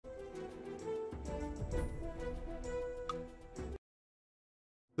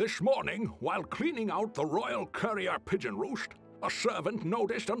This morning, while cleaning out the royal courier pigeon roost, a servant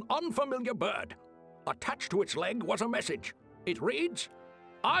noticed an unfamiliar bird. Attached to its leg was a message. It reads,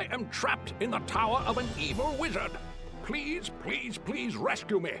 "I am trapped in the tower of an evil wizard. Please, please, please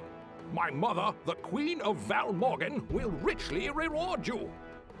rescue me. My mother, the Queen of Valmorgen, will richly reward you."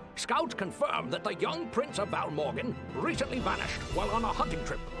 Scouts confirm that the young Prince of Valmorgen recently vanished while on a hunting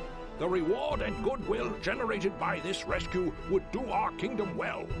trip. The reward and goodwill generated by this rescue would do our kingdom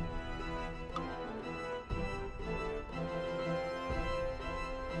well.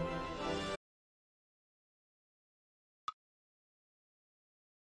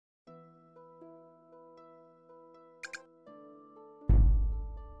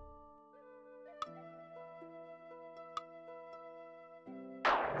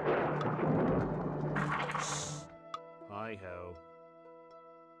 Hi-ho.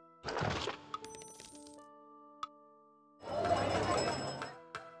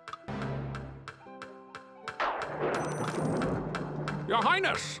 Your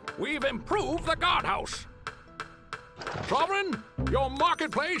Highness, we've improved the guardhouse. Sovereign, your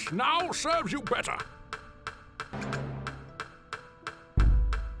marketplace now serves you better.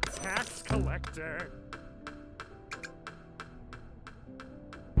 Tax collector.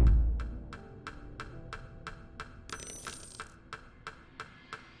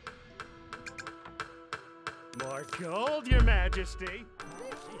 More gold, Your Majesty.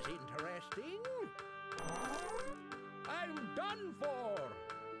 This is interesting. I'm done for.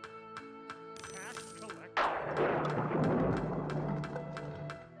 Tax collector.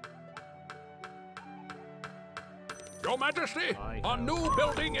 Your Majesty, a new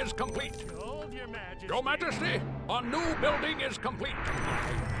building is complete. Gold, Your Majesty. Your Majesty, a new building is complete.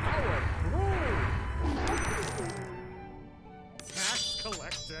 Our throne. Tax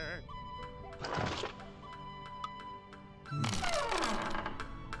collector.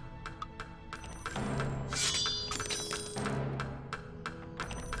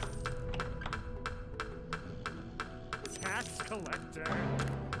 Tax collector.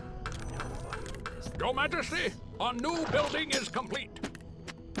 Your Majesty, a new building is complete.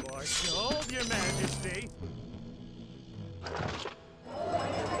 More gold, Your Majesty.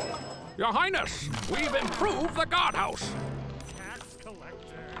 Your Highness, we've improved the guardhouse. Tax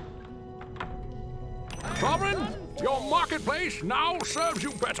collector. Sovereign, your marketplace now serves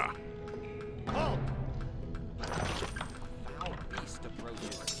you better. Halt! Foul beast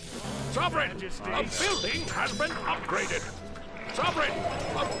approaches. Sovereign, Majesty. a building has been upgraded. Sovereign,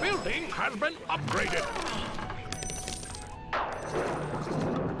 a building has been upgraded.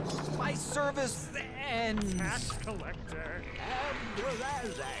 My service ends. Tax collector.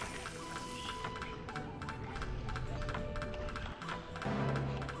 Abrazak.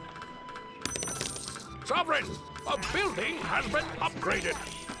 Sovereign, a building has been upgraded.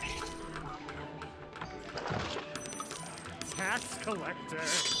 Tax collector.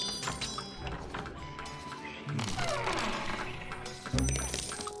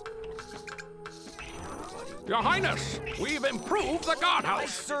 Your Highness, we've improved the My guardhouse.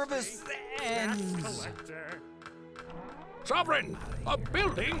 service Tax ends. collector. Sovereign, a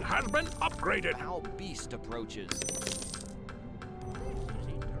building has been upgraded. Foul beast approaches.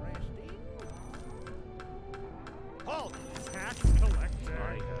 Halt! Tax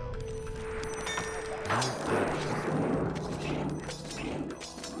collector.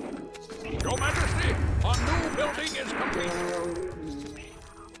 Your Majesty, a new building is complete.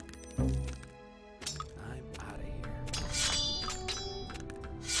 I'm out of here.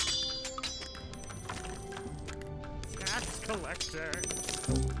 Tax collector.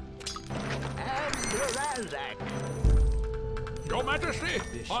 Abrazak. Your Majesty,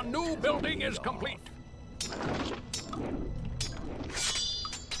 a new building is complete.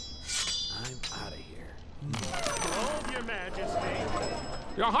 I'm out of here. Gold, Your Majesty.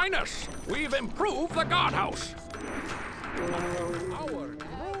 Your Highness, we've improved the guardhouse. Our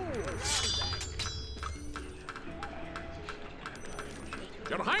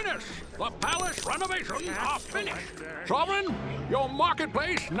Your Highness, the palace renovations are Tax finished. collector. Sovereign, your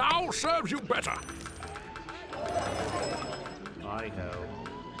marketplace now serves you better. Hi-ho.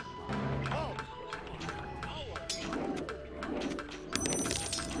 Halt!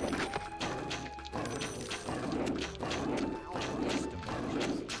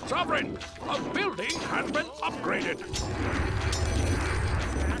 Sovereign, a building has been upgraded.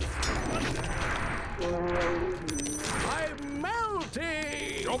 I'm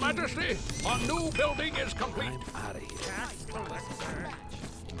melting! Your Majesty, a new building is complete. I'm out of here. Tax collector.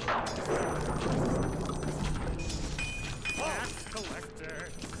 Tax collector.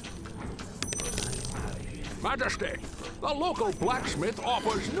 I'm out of here. Majesty, the local blacksmith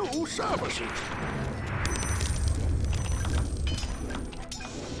offers new services.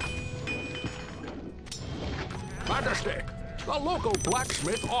 Majesty, the local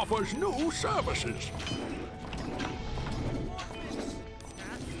blacksmith offers new services.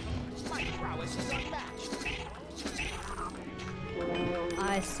 My prowess is unmatched.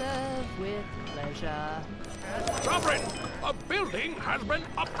 I serve with pleasure. Sovereign, a building has been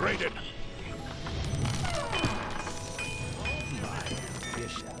upgraded. My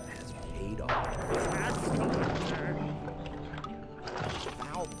ambition has paid off. Tax collector.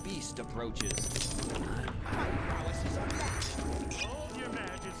 Foul beast approaches. My prowess is unmatched. Hold your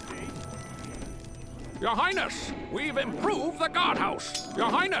majesty. Your Highness, we've improved the guardhouse. Your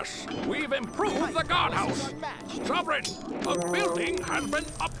Highness, we've improved the guardhouse. Sovereign, a building has been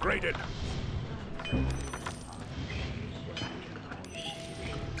upgraded.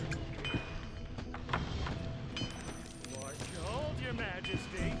 Hold your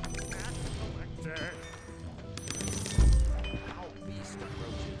majesty. Tax collector. Foul beast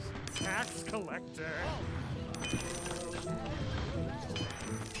approaches. Tax collector.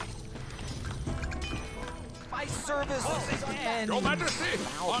 My service ends. Your Majesty,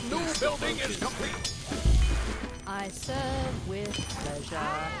 a new building is complete. I serve with pleasure.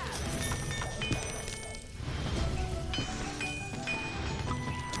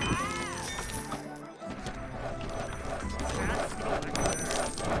 Tax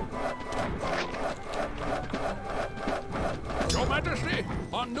collector. Your Majesty,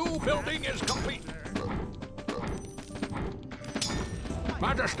 a new building is complete.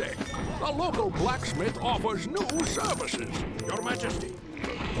 Majesty, the local blacksmith offers new services. Your Majesty,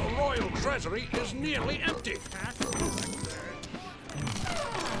 the royal treasury is nearly empty. Tax collector.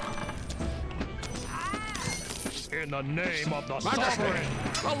 In the name of the Majesty,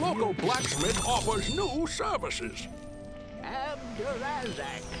 sovereign. the local blacksmith offers new services.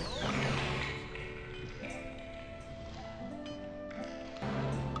 Abdurazak.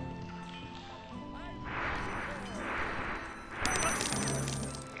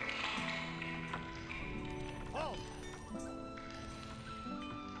 Halt.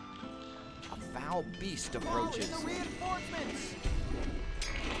 A foul beast approaches. Reinforcements.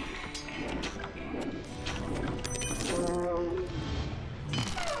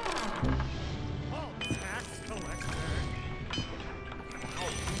 Halt. Tax collector. Foul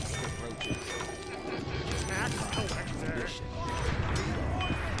beast approaches. Tax collector.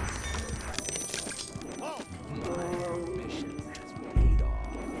 Halt. Mission has paid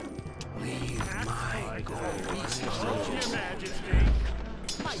off. Leave Tax my collector. beast Hold approaches. your majesty.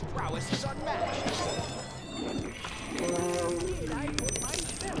 My prowess is unmatched.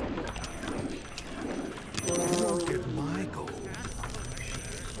 Look at my gold.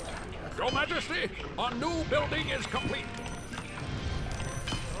 Your Majesty, a new building is complete.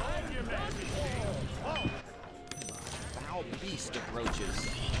 Hold your majesty. Halt. Foul beast approaches.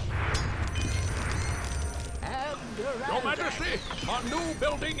 Your Majesty, a new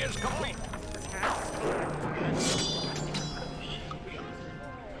building is complete. Tax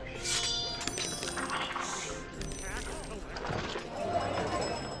collector.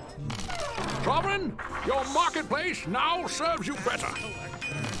 Sovereign, your marketplace now serves you better.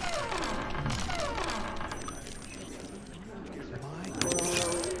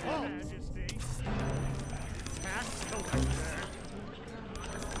 Majesty. Tax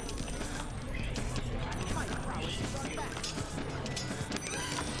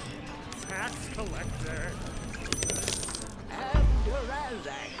collector. Tax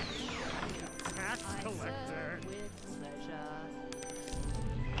collector. Tax I collector. serve with pleasure.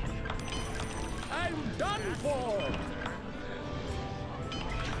 I'm done for.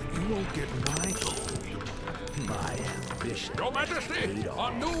 You won't get my gold. My ambition. Your Majesty,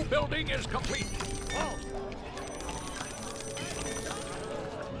 a new building is complete. Halt.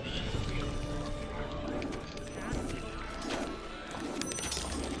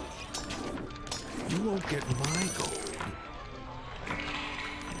 You won't get my gold.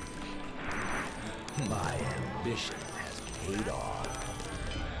 My ambition has paid off.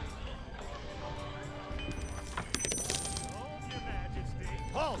 Hold your majesty.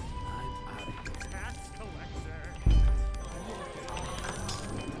 Halt. I'm out of here. Tax collector.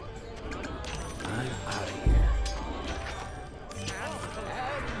 I'm out of here. Tax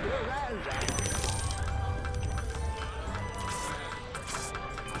collector.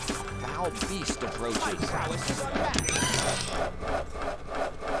 Foul beast approaches.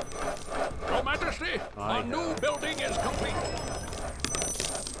 Your Majesty, a new building is complete.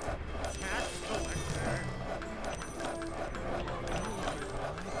 Tax collector.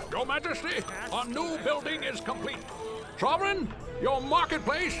 Your Majesty. A new building is complete. Sovereign, your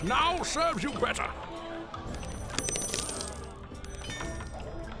marketplace now serves you better.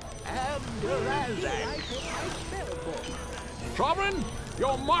 Sovereign,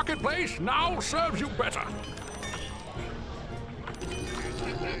 your marketplace now serves you better.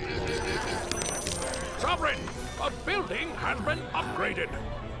 Sovereign, a building has been upgraded.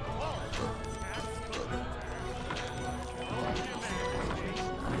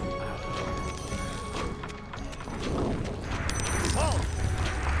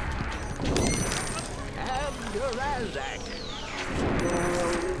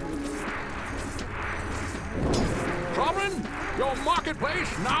 Sovereign, your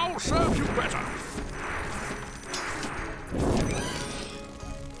marketplace now serves you better.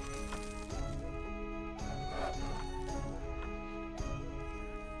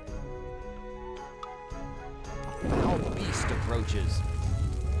 A foul beast approaches.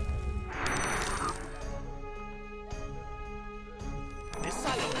 This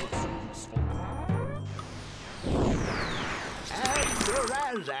silo looks useful.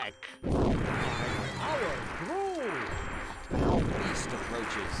 Foul beast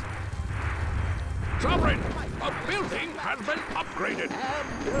approaches. Sovereign, a building has been upgraded.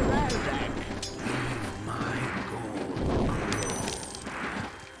 My gold.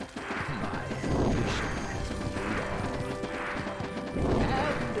 My ambition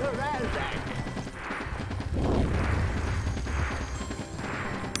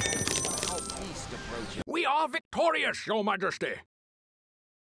Foul beast approaches. We are victorious, Your Majesty.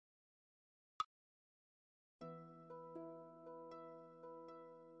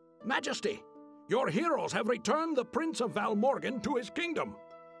 Majesty, your heroes have returned the Prince of Valmorgan to his kingdom.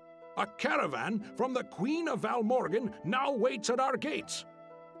 A caravan from the Queen of Valmorgan now waits at our gates.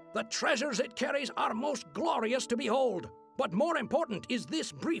 The treasures it carries are most glorious to behold, but more important is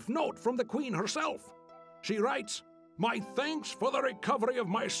this brief note from the Queen herself. She writes, "My thanks for the recovery of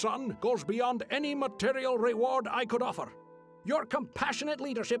my son goes beyond any material reward I could offer. Your compassionate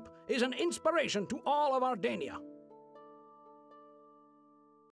leadership is an inspiration to all of Ardania.